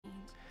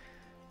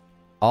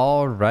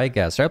Alright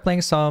guys, so I'm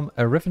playing some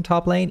Riven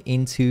top lane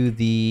into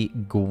the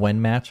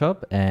Gwen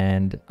matchup,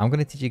 and I'm going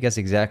to teach you guys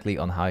exactly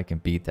on how you can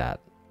beat that.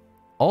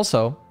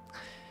 Also,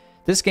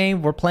 this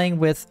game we're playing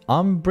with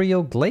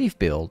umbral glaive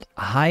build,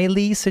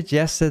 highly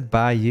suggested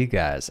by you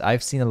guys.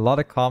 I've seen a lot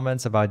of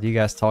comments about you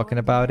guys talking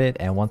about it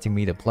and wanting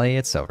me to play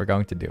it, so we're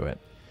going to do it.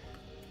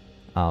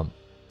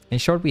 In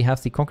short, we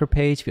have the Conquer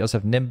page, we also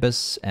have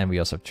Nimbus, and we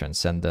also have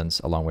Transcendence,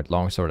 along with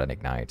Longsword and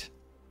Ignite.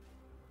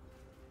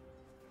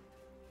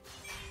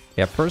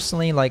 Yeah,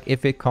 personally, like,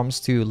 if it comes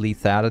to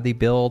lethality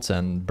builds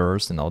and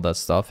burst and all that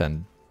stuff,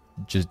 and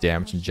just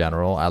damage in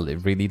general, I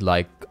really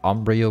like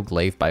umbral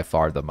glaive by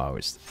far the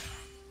most.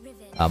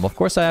 Of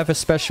course, I have a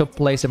special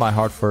place in my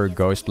heart for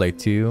Ghostblade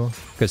too,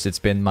 because it's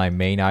been my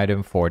main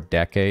item for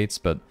decades,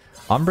 but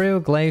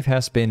umbral glaive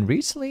has been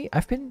recently,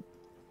 I've been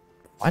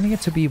finding it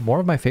to be more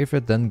of my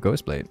favorite than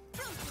Ghostblade.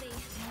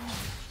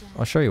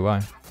 I'll show you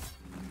why.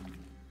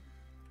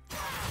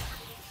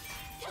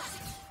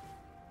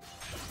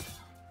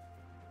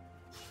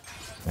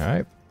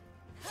 Alright.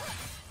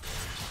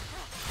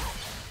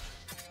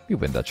 You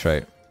win that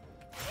trade.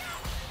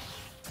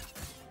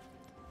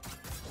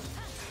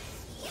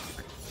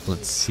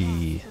 Let's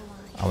see.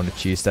 I want to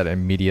choose that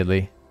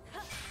immediately.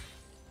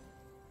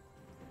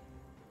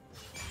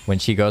 When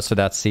she goes for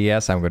that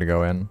CS, I'm going to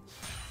go in.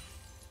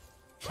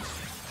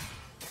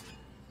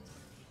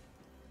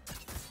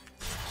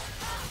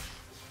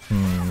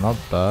 Not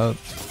bad.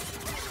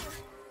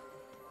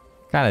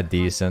 Kind of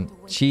decent.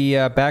 She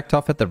backed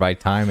off at the right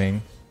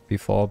timing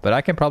before, but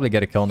I can probably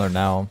get a kill on her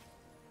now.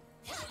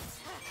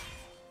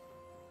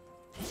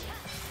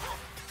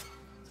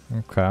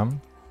 Okay.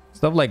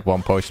 Still have like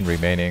one potion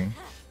remaining.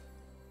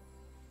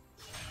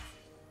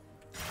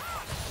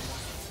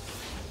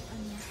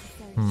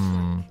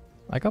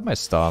 I got my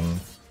stun.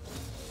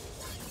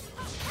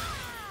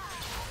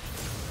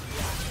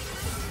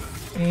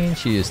 And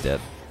she used it.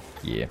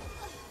 Yeah.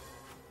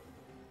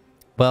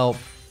 Well,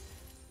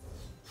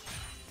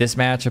 this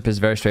matchup is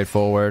very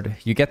straightforward.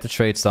 You get the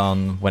trades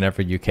done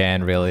whenever you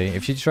can, really.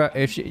 If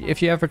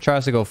she ever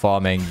tries to go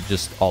farming,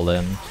 just all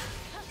in.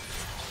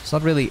 It's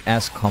not really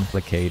as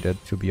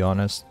complicated, to be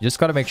honest. You just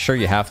gotta make sure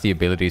you have the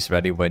abilities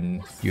ready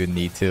when you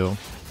need to.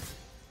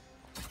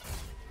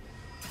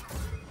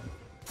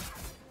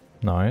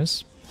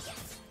 Nice.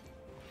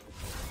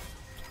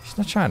 She's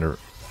not trying to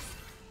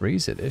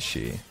freeze it, is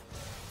she?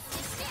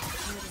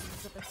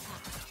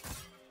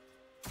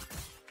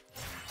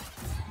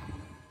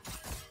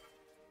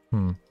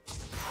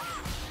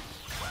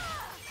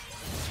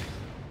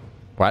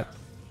 What?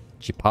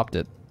 She popped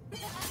it.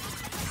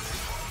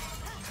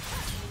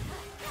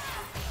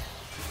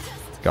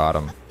 Got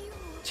him.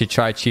 She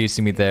tried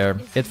chasing me there.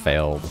 It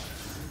failed.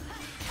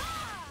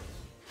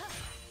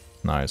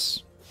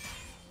 Nice.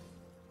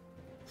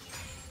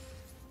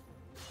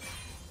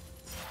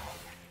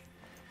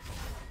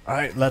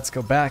 Alright, let's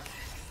go back.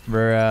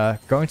 We're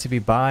going to be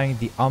buying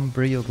the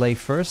umbral glaive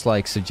first,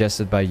 like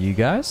suggested by you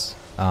guys.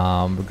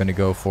 We're going to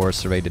go for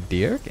serrated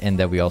dirk, and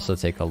then we also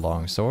take a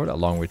longsword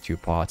along with 2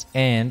 pots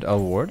and a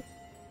ward.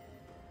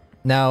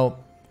 Now,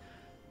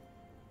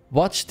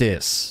 watch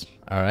this,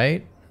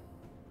 alright?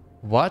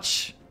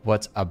 Watch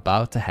what's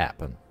about to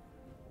happen.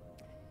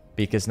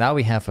 Because now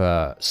we have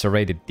a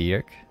serrated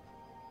dirk,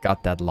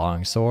 got that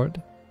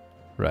longsword,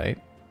 right?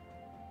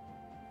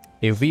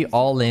 If we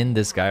all in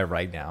this guy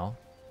right now,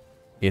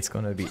 it's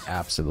going to be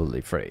absolutely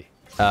free.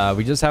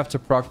 We just have to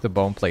proc the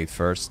bone plate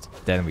first,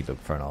 then we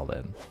look for an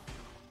all-in.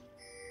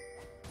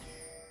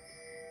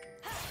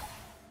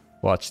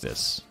 Watch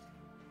this.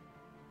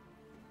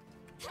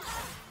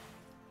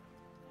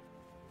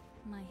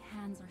 My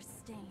hands are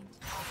stained.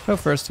 So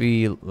first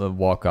we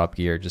walk up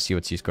here, just see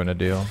what she's gonna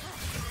do.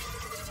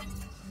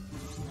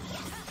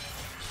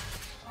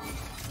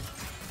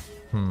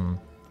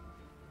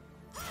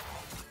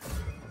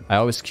 I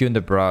always Q in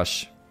the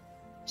brush,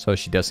 so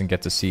she doesn't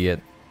get to see it.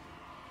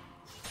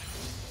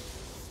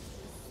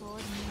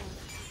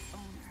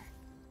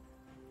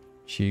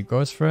 She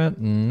goes for it?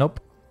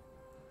 Nope.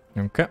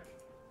 Okay.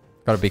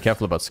 Gotta be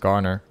careful about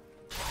scarring her.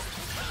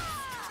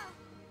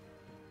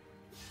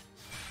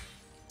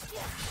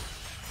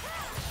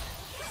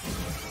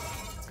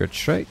 Good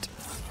trait.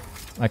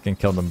 I can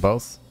kill them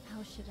both.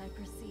 How should I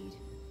proceed?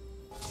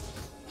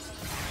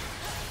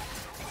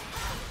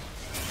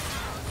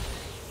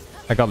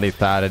 I got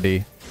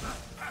lethality.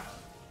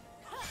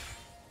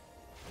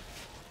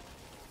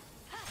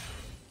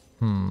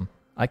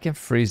 I can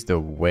freeze the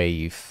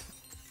wave,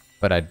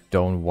 but I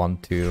don't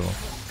want to.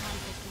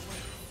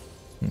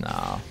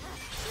 Nah.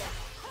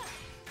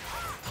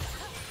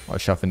 I'll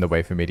shove in the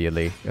wave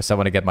immediately, because I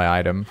want to get my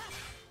item.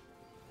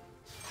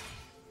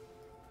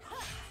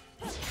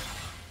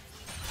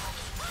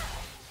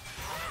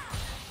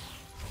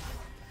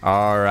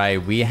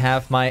 Alright, we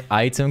have my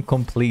item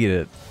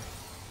completed.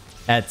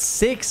 At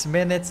 6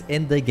 minutes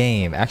in the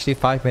game. Actually,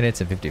 5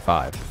 minutes and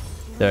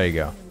 55. There you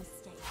go.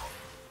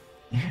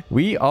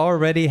 We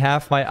already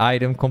have my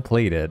item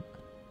completed.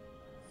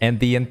 And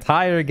the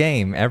entire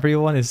game,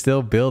 everyone is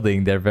still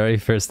building their very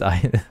first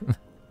item.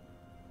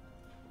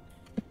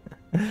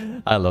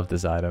 I love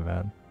this item,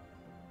 man.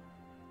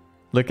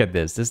 Look at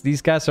this.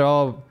 These guys are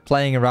all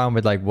playing around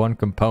with like one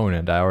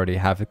component. I already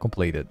have it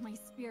completed. My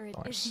spirit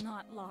Nice. is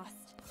not lost.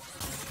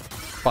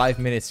 5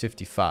 minutes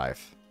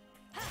 55.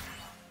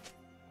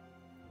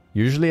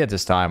 Usually at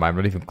this time, I'm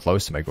not even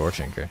close to my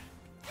goredrinker.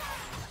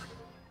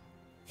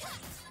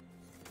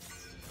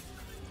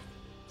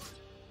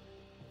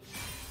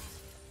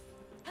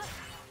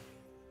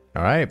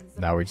 Alright,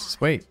 now we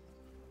just wait.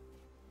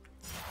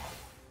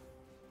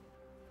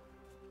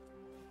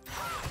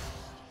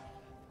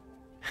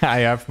 I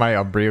have my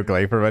umbral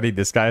glaive already.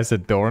 This guy has a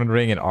Dorn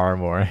ring and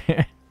armor.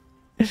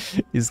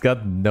 He's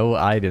got no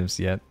items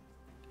yet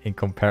in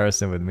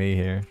comparison with me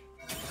here.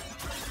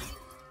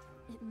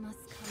 It must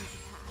come to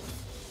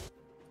pass.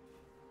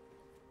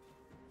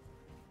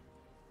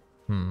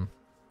 Hmm.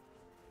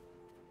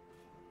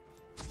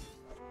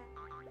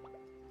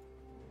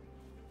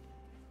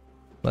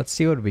 Let's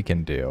see what we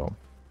can do.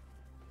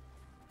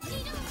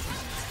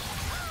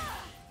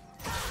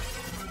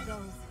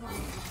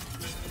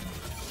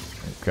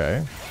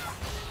 Okay.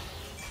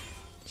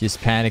 She's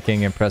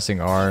panicking and pressing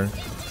R.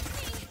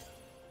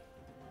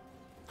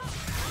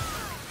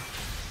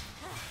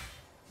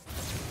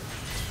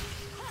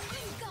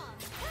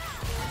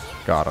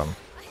 Got him.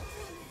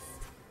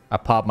 I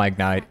pop my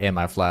ignite and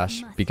my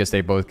flash because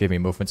they both give me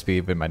movement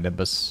speed with my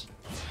nimbus.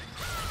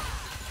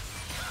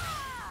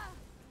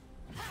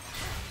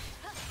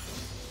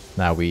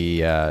 Now we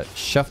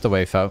shove the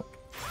wave out.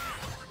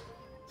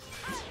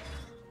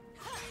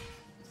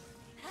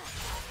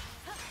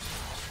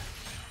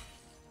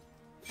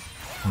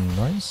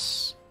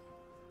 Nice.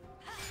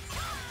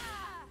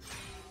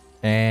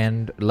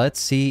 And let's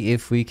see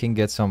if we can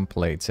get some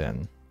plates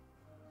in.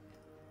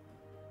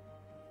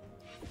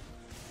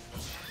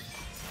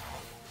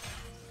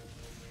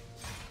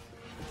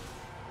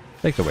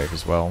 Take the wave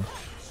as well.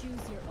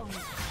 Choose your own.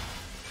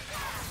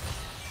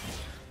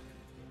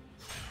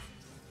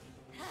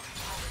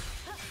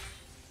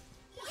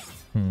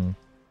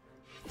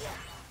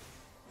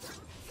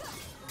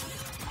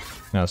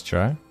 Now let's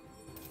try.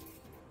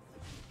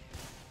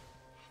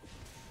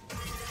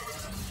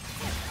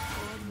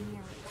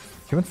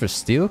 He went for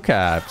steel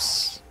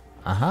caps.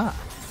 Aha.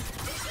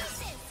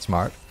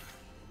 Smart.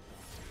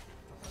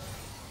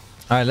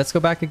 Alright, let's go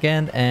back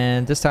again,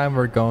 and this time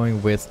we're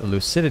going with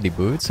lucidity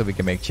boots so we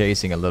can make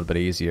chasing a little bit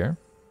easier.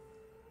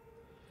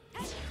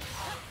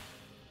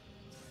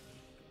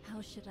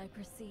 How should I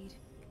proceed?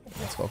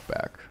 Let's walk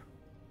back.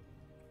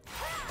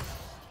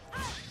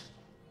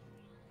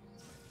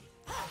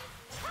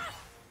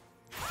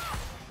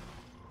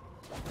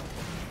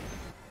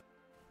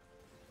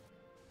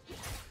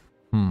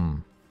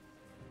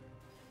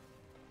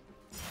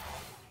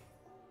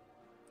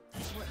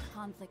 What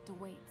conflict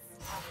awaits?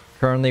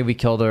 Currently, we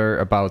killed her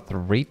about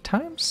 3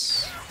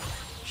 times?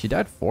 She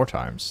died 4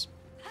 times.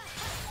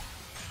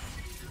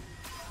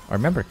 I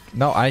remember...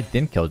 No, I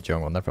didn't kill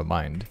Jungle. Never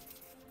mind.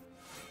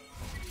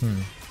 To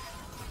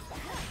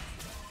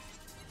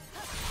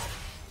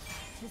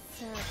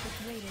serve the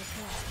greater good.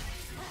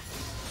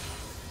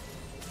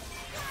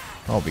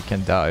 Oh, we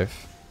can dive.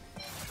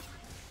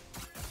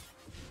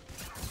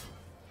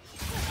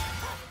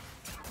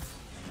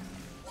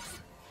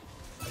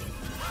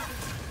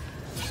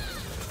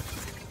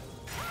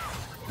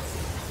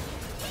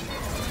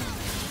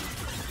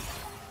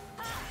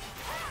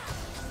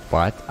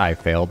 What? I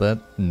failed it?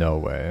 No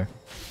way.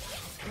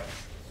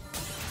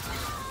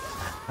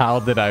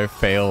 How did I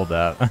fail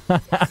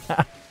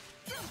that?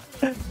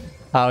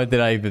 How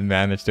did I even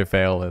manage to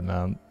fail it,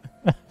 man?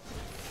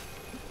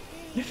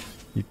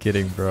 You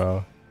kidding,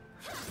 bro?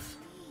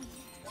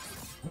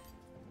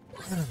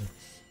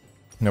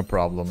 No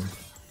problem.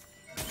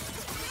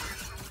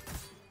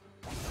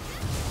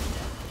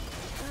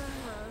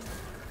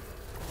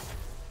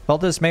 Well,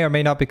 this may or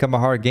may not become a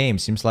hard game.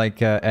 Seems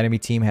like enemy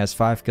team has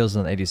 5 kills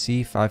on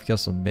ADC, 5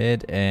 kills on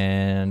mid,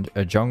 and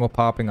a jungle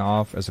popping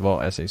off, as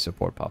well as a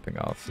support popping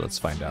off. Let's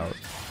find out.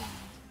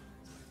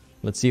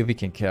 Let's see if we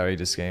can carry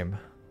this game.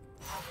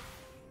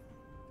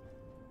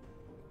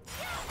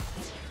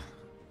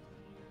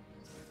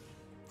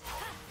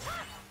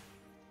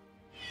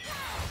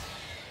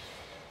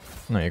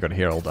 No, you got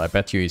Herald. I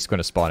bet you he's going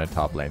to spawn in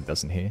top lane,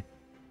 doesn't he?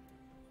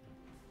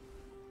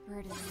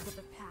 Burdens of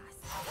the past.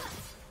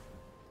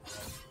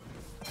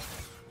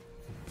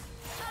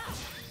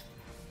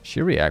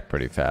 She react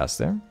pretty fast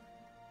there.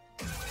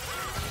 There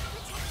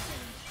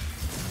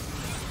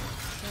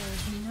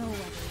is no other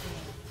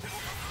way.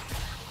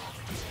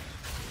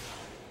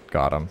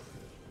 Got him.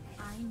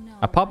 I know.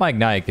 I pop my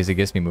ignite because it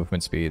gives me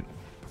movement speed.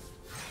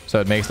 So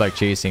it makes like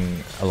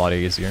chasing a lot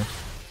easier.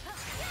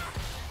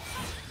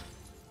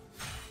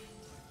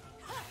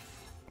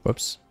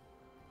 Whoops.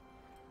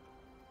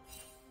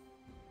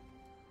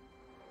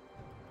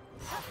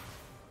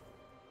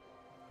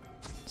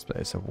 Let's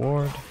place a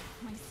ward.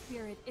 My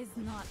spirit is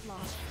not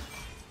lost.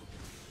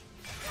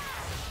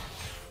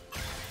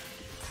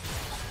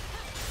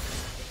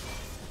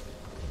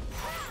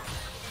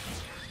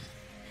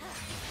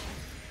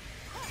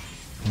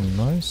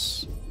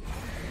 Nice.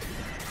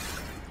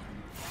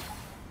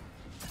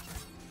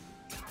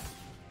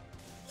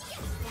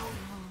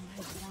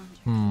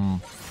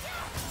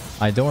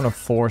 I don't want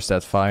to force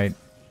that fight.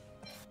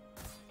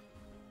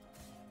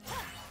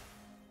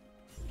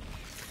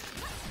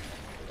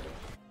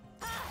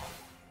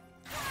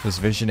 There's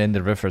vision in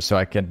the river, so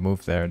I can't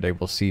move there. They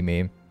will see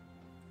me.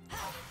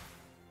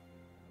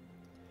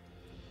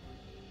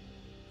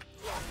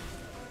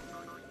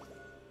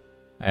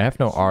 I have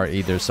no R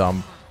either, so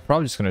I'm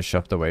probably just gonna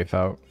shove the wave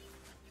out.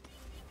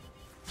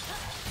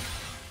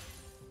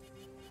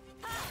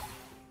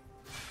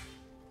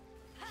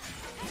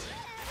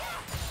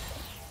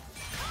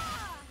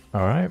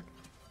 Alright.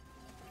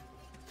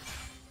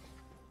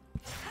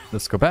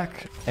 Let's go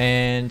back.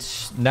 And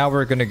now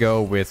we're gonna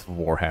go with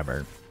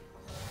Warhammer.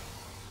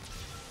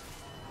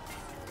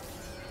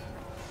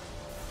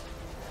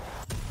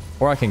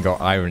 Or I can go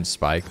Iron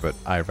Spike, but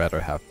I'd rather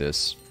have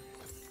this.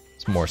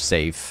 It's more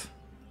safe.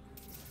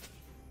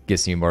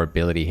 Gives me more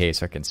ability haste,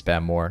 so I can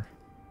spam more.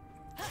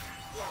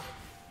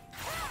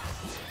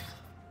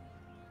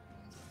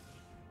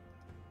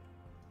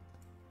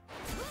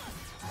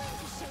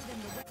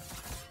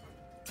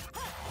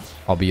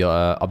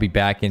 I'll be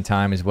back in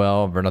time as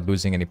well. We're not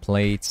losing any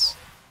plates.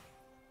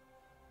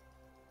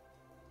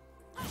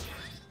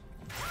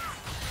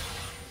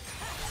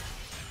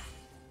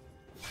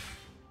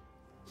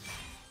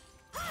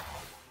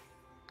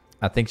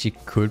 I think she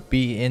could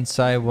be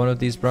inside one of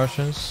these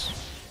brushes.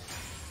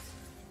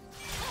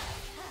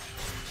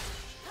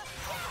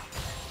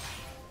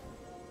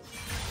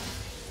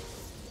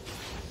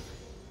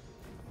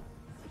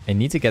 I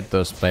need to get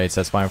those plates,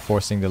 that's why I'm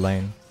forcing the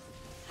lane.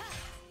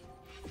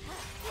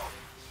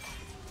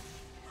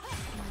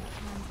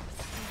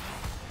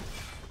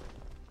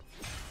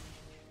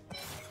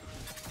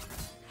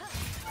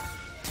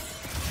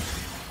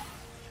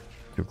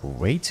 Took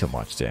way too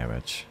much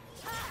damage.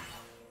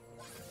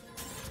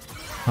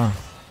 Huh.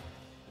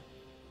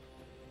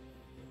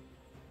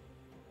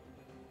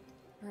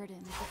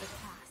 Burdens of the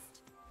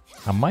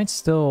past. I might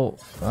still...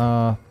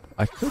 I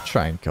could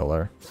try and kill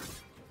her.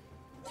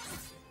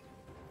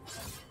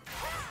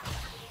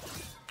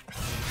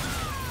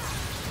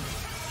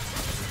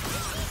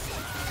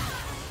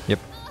 Yep.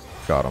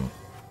 Got him.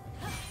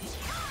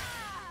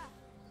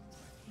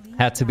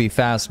 Had to be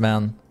fast,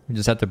 man. We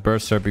just had to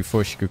burst her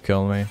before she could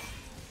kill me.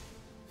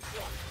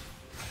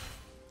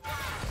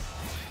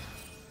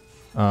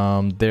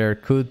 There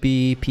could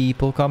be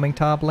people coming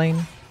top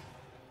lane.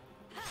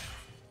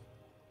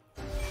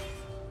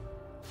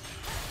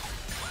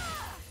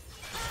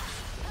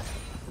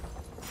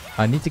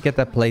 I need to get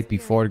that plate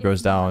before it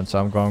goes down, so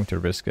I'm going to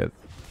risk it.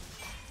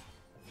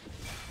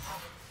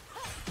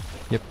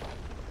 Yep.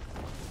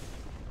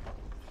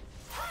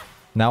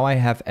 Now I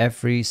have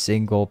every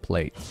single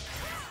plate.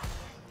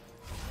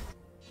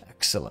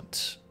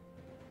 Excellent.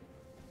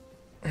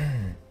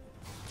 Let's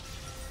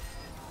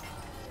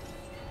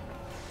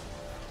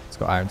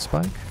go Iron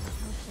Spike.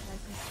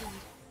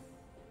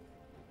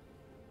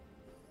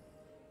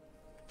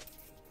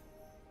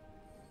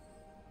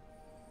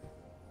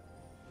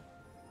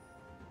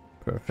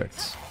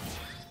 Perfect.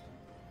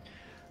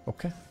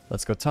 Okay,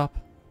 let's go top.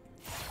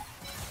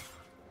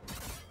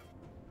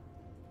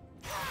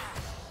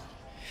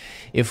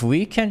 If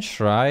we can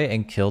try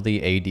and kill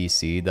the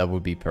ADC, that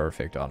would be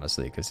perfect,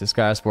 honestly, because this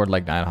guy has worth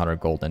like 900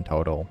 gold in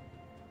total.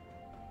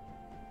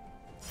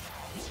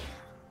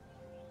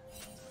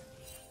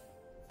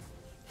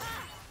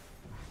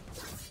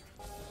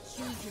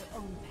 Choose your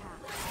own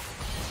path.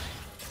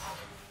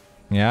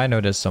 Yeah, I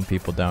know there's some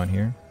people down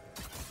here.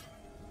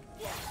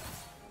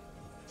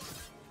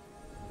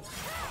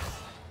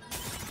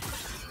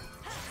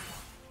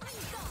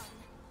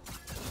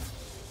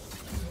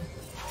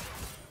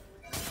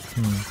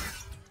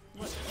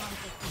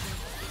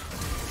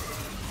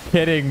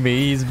 Kidding me,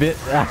 he's bit.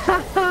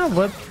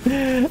 What?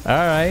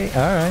 Alright,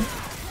 alright.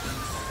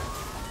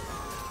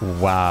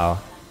 Wow.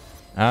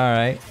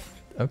 Alright.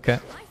 Okay.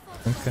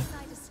 Okay.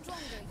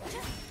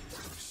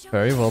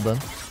 Very well done.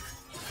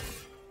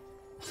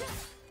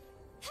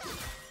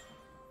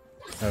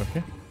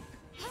 Okay.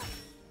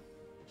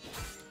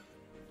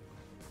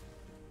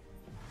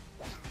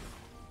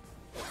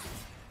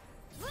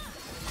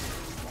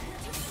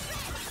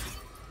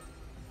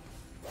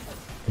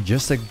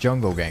 Just a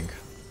jungle gank.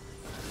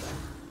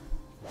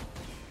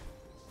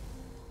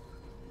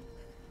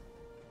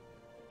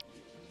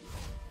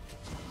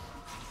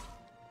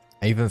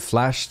 I even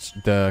flashed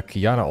the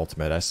Kiana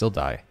ultimate, I still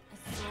die. A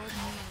sword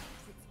knows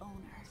its owner.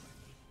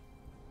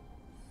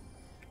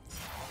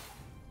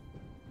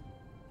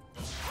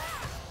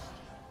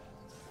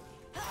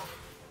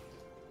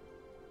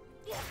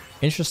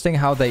 Interesting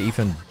how they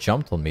even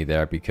jumped on me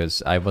there,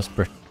 because I was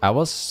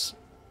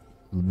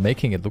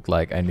making it look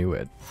like I knew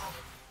it.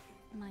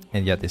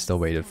 And yet they still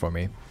waited for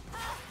me.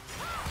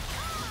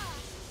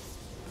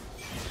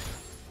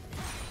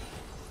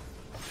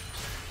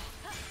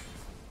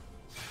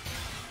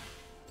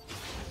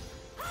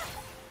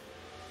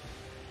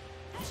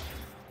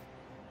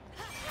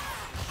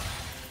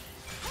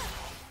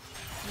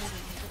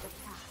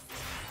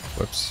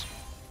 Whoops.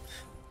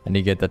 I need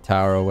to get the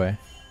tower away.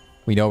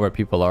 We know where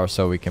people are,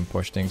 so we can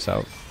push things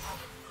out.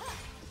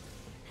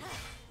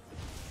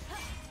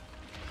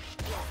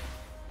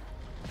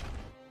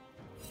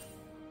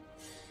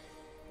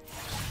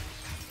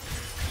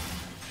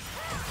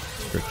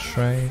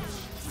 right?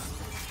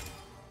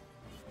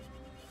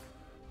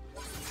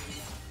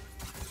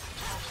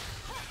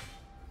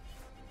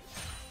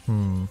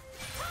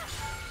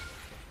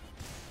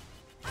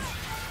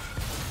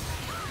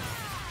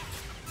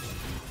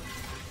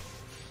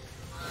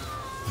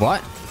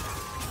 What?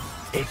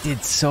 It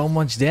did so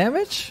much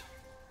damage?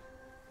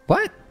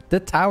 What?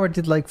 The tower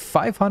did like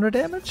 500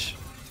 damage?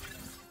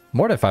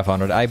 More than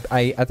 500. I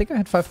think I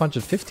had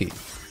 550.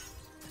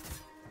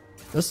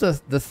 That's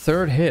the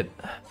third hit.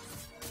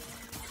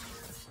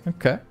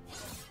 Okay.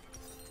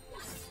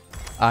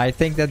 I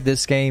think that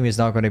this game is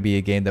not going to be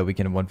a game that we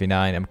can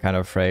 1v9. I'm kind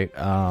of afraid.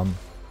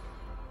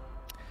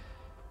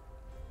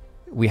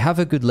 We have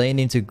a good lane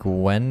into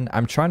Gwen.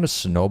 I'm trying to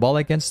snowball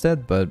against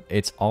it, but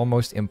it's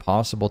almost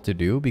impossible to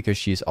do because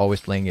she's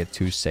always playing it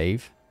too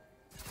safe.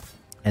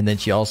 And then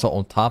she also,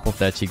 on top of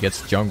that, she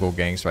gets jungle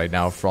ganks right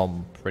now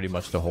from pretty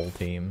much the whole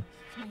team.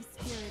 My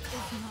spirit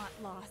is not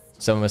lost.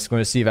 So I'm just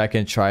going to see if I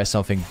can try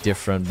something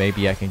different.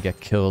 Maybe I can get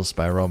kills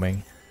by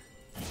roaming.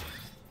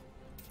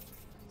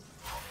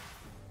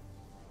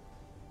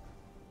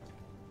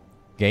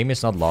 Game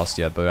is not lost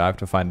yet, but I have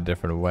to find a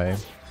different way. How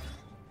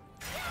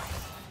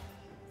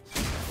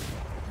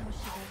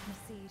should I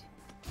proceed?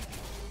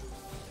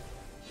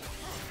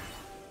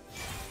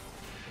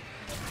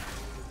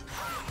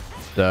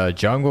 The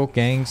jungle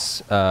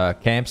gangs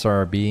camps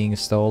are being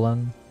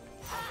stolen.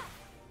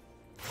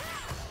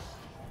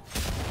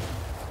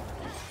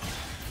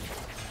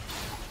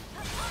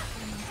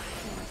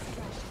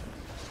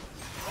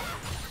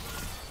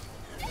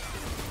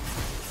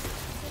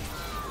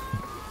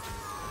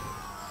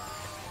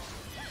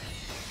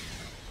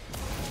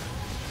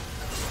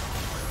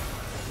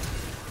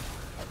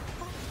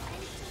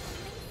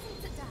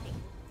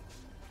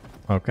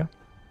 Okay.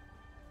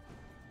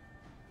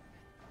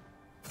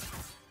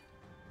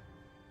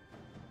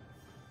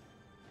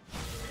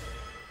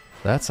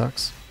 That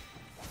sucks.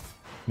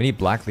 We need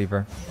black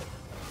cleaver.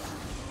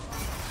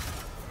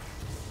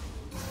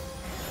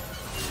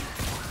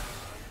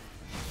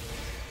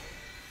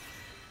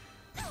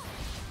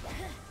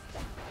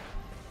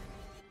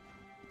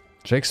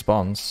 Jake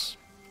spawns.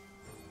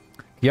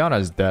 Kiana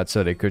is dead,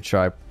 so they could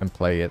try and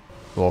play it.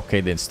 Well,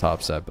 Caitlyn's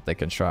top set, but they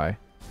can try.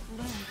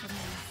 Learn from my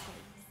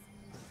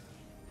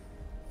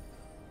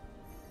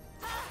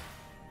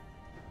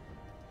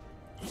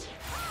mistakes.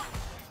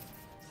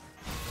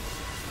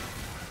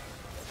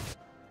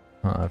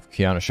 If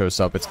Kiana shows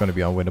up, it's going to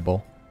be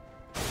unwinnable.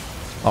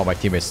 Oh, my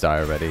teammates die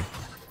already.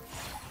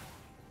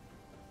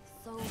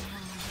 So long.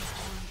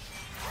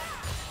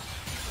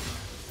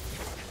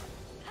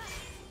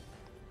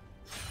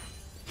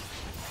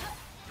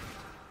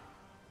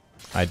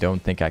 I don't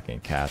think I can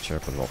catch her,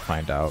 but we'll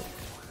find out.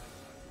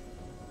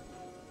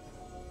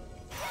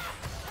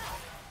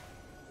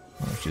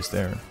 Oh, she's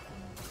there.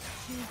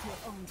 Choose your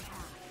own path.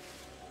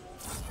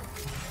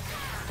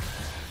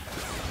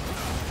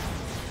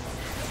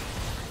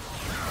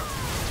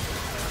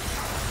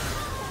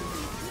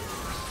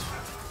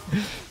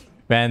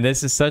 Man,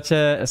 this is such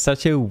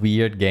a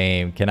weird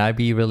game. Can I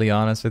be really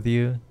honest with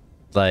you?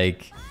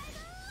 Like,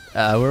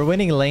 we're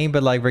winning lane,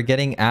 but like we're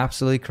getting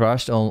absolutely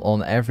crushed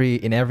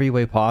in every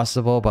way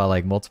possible by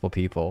like multiple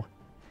people.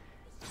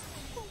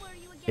 Who were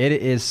you again? It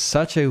is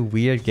such a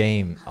weird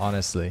game,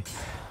 honestly.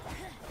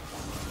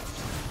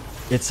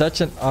 It's such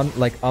an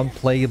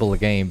unplayable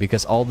game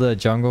because all the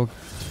jungle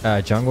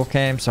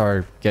camps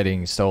are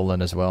getting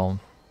stolen as well.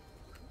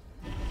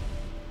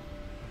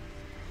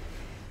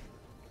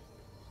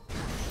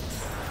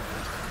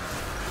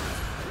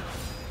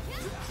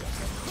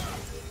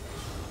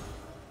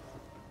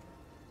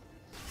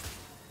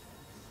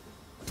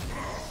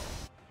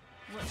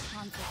 What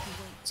conflict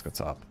awaits? Let's go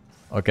top.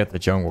 I'll get the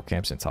jungle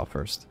camps in top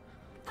first.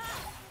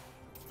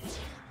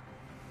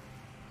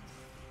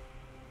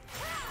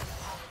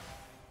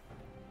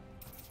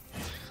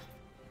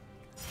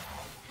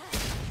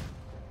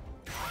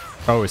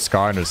 Oh,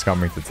 Skarner's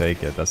coming to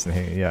take it, doesn't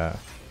he? Yeah.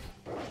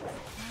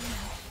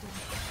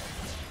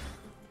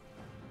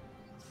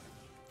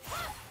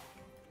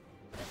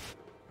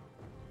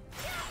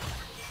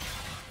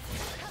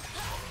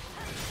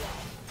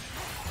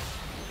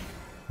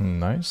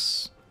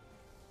 Nice.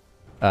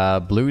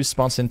 Blue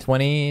spawns in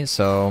 20,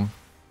 so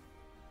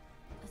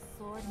A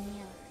sword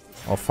mirrors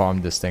its I'll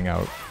farm this thing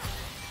out.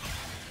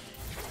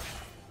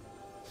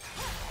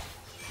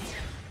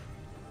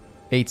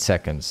 8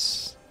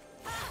 seconds.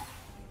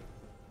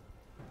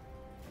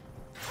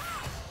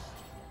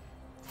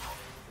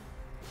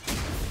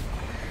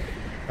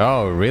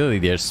 Oh, really?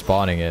 They're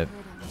spawning it.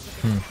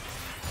 rhythm.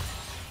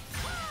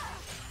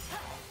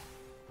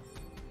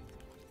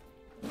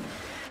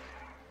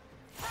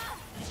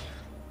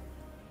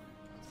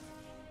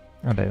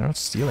 Oh, they're not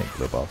stealing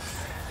blue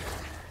buff.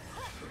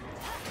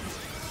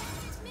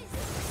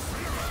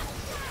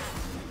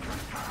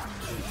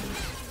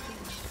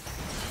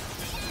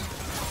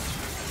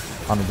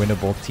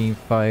 Unwinnable team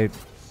fight.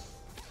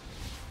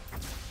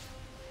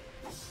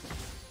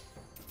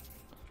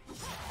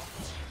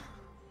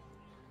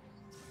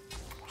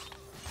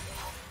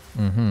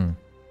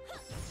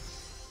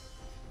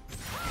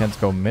 Can't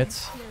go mid.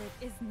 Spirit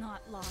is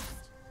not lost.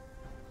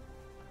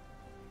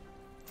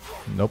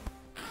 Nope.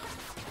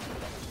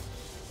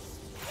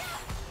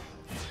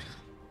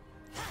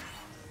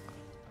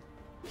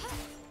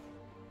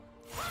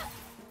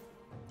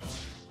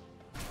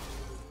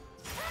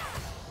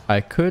 I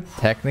could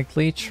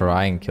technically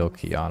try and kill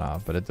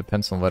Kiana, but it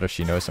depends on whether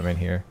she knows I'm in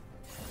here.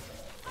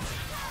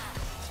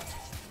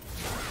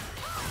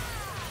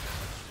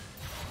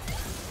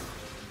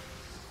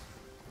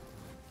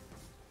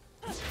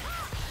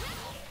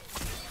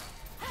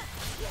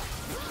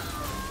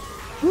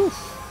 Whew.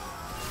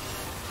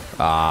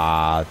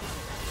 Ah,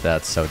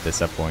 that's so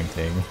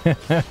disappointing.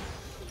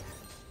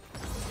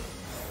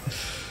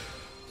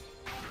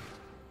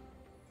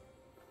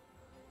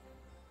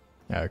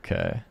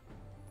 Okay.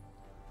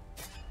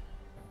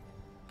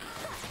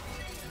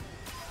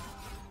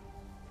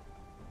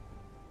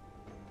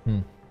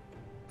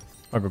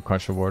 I'll go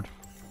crunch the ward.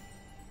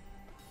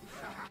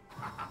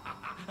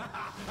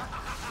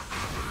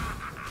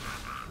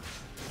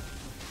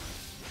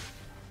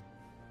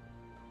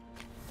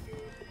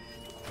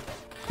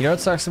 You know what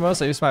sucks the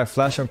most? I used my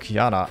flash on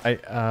Kiana.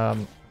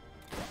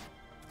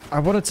 I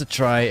wanted to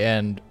try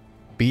and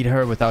beat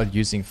her without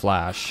using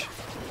flash,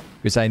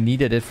 because I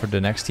needed it for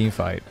the next team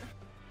fight.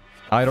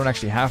 I don't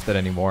actually have that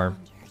anymore.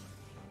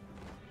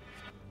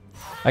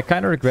 I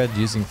kind of regret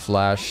using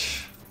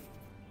flash.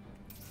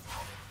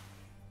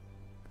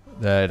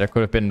 There could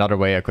have been another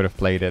way I could have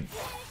played it.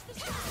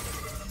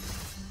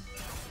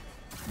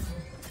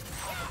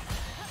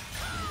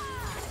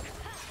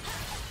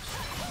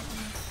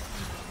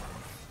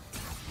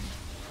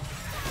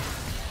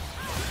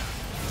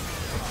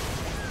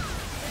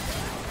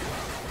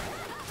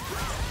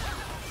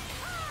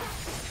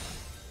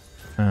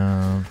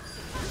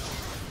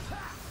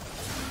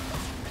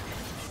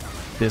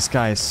 This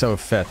guy is so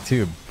fat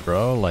too,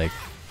 bro. Like,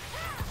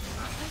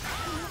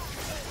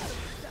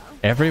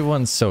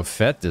 everyone's so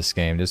fat this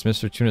game. This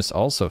Mr. Tune is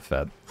also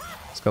fat.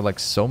 He's got like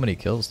so many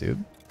kills,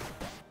 dude.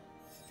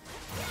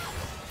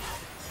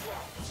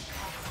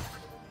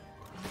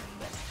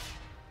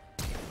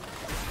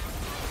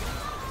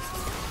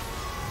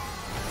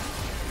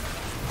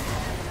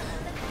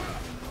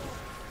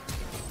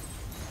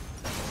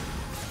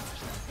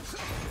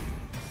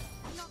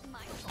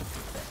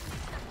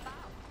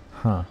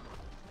 Huh.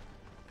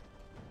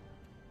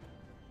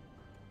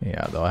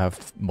 Yeah, they'll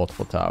have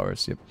multiple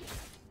towers, yep.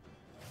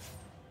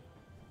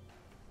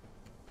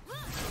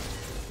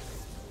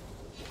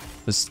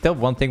 There's still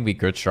one thing we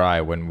could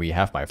try when we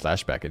have my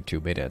flashback in 2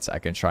 minutes. I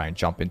can try and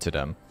jump into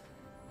them.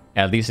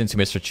 At least into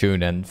Mr.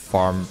 Tune and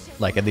farm,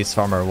 like at least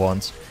farm her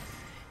once.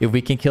 If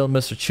we can kill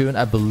Mr. Tune,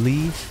 I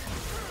believe...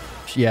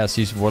 Yeah,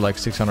 she's worth like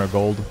 600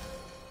 gold.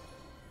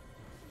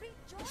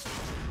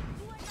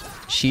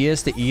 She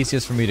is the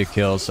easiest for me to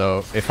kill,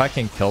 so if I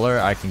can kill her,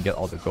 I can get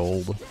all the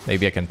gold.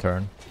 Maybe I can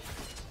turn.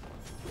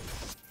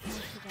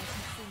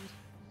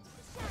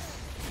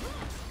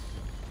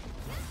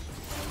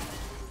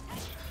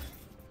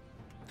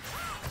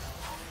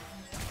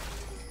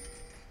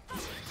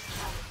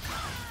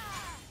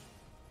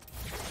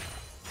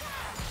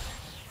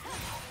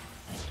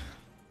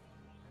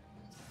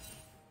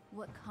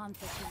 What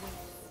conflict awaits?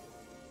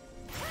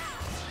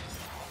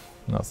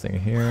 Nothing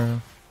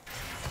here.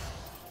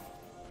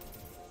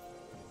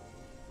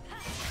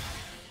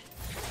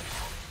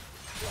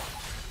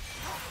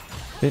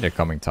 I think they're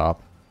coming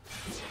top.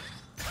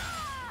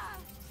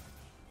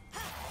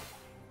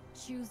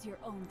 Choose your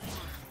own path.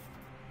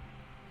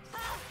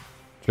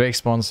 Drake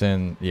spawns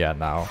in, yeah,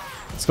 now.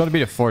 It's going to be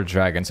the 4th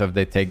dragon, so if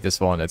they take this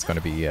one, it's going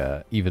to be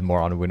even more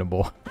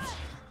unwinnable.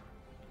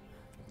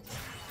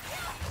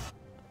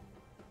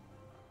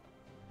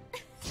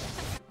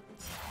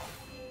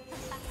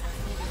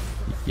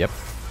 Yep.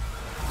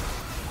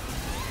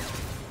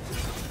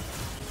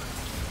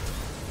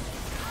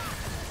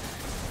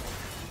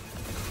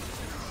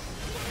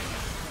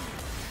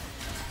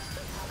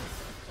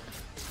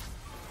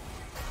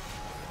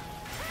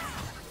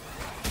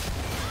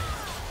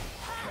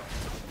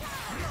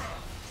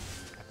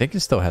 I think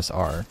it still has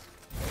R.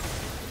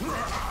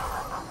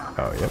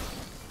 Oh, yep.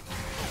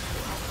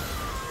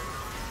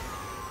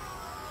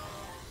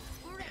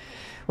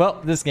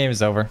 Well, this game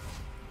is over.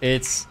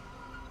 It's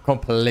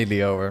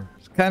completely over.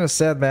 It's kind of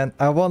sad, man.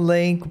 I won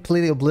lane,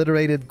 completely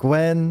obliterated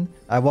Gwen.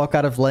 I walk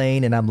out of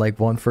lane and I'm like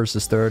 1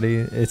 versus 30.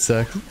 It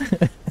sucks.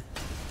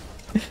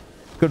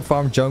 Couldn't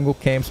farm jungle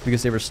camps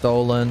because they were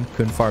stolen.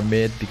 Couldn't farm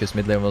mid because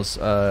mid lane was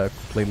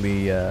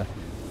completely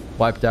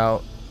wiped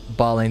out.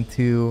 Ball lane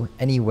 2.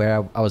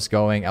 Anywhere I was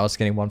going, I was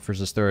getting 1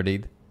 versus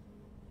 30.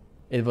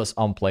 It was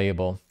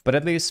unplayable. But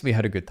at least we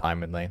had a good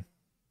time in lane.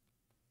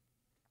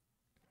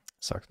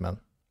 Sucks, man.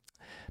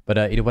 But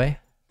either way,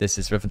 this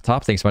is Riven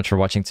Top. Thanks so much for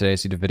watching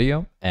today's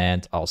video,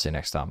 and I'll see you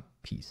next time.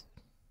 Peace.